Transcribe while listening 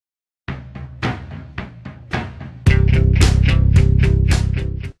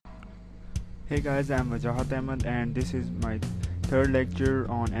Hey guys, I'm Wajahat Ahmed and this is my third lecture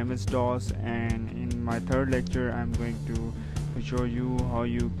on MS-DOS, and in my third lecture I'm going to show you how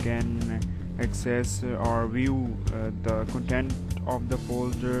you can access or view the content of the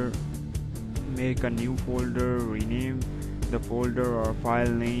folder, make a new folder, rename the folder or file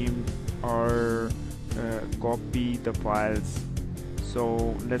name, or copy the files.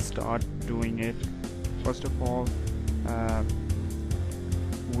 So let's start doing it. First of all,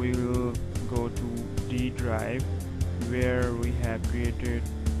 we'll go to D drive where we have created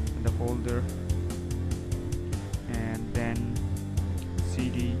the folder, and then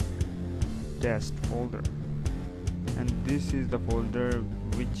cd test folder, and this is the folder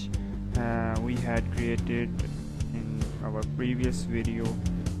which we had created in our previous video,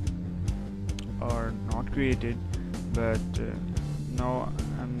 or not created, but now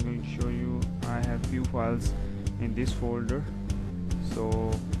I'm going to show you I have few files in this folder.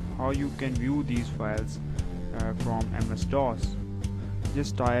 So how you can view these files from MS-DOS,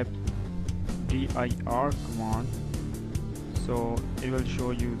 just type dir command, so it will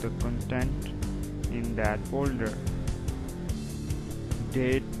show you the content in that folder,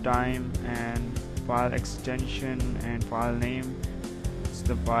 date, time, and file extension and file name. It's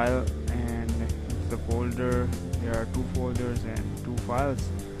the file and it's the folder. There are two folders and two files.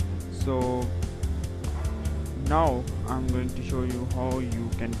 So now I'm going to show you how you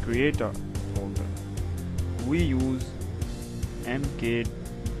can create a folder. We use mkdir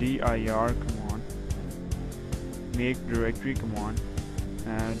command, make directory command,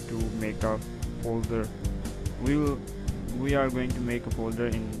 to make a folder. We are going to make a folder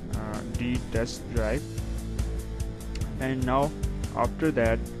in D test drive, and now after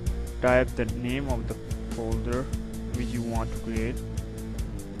that type the name of the folder which you want to create.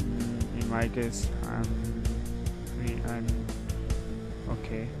 In my case I'm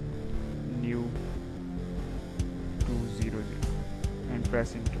okay, new 200, and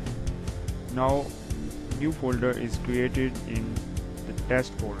press enter. Now new folder is created in the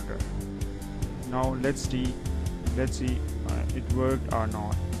test folder. Now let's see it worked or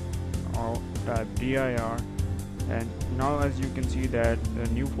not. Now type dir, and now as you can see that the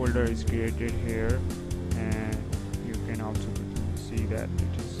new folder is created here, and you can also see that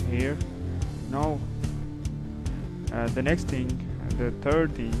it is here. Now the next thing, the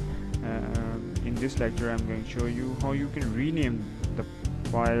third thing, in this lecture I'm going to show you how you can rename the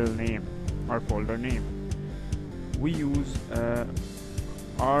file name or folder name. We use ren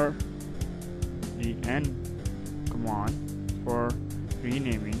command for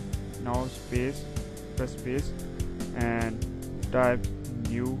renaming. Now press space and type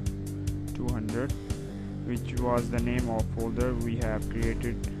new 200, which was the name of folder we have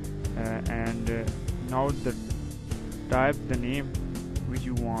created, and now type the name which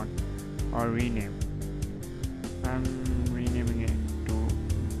you want or rename. I'm renaming it to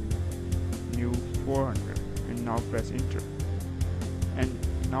new 400, and now press enter, and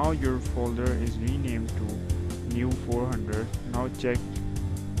now your folder is renamed to new 400. Now check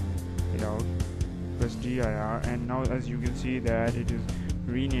it out, press dir, and now as you can see that it is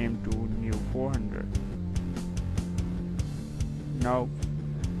renamed to new 400. Now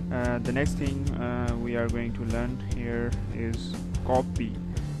the next thing we are going to learn here is copy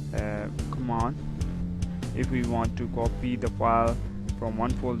command. If we want to copy the file from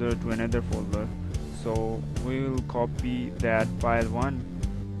one folder to another folder, so we will copy that file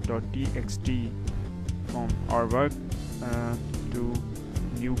 1.txt from our work to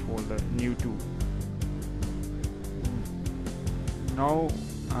new folder, new 2. Now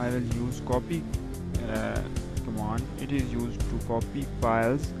I will use copy command. It is used to copy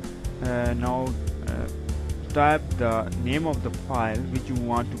files. Now type the name of the file which you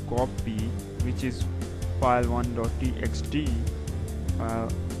want to copy, which is file 1.txt, file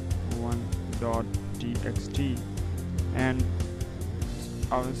 1.txt, and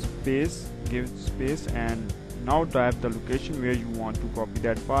give space, and now type the location where you want to copy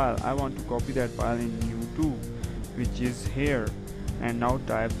that file. I want to copy that file in new 2, which is here, and now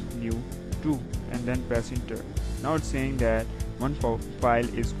type new 2 and then press enter. Now it's saying that one file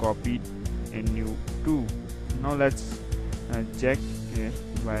is copied in new 2. Now let's check it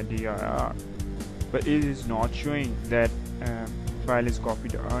by dir, but it is not showing that file is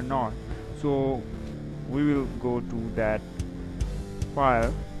copied or not. So we will go to that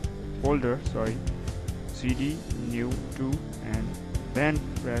folder, cd new 2, and then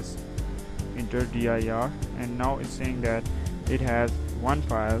press enter dir, and now it's saying that it has one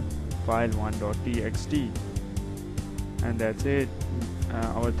file 1.txt, and that's it.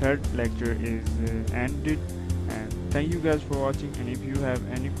 Our third lecture is ended, And thank you guys for watching, and if you have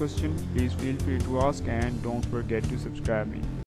any question, please feel free to ask, and don't forget to subscribe me.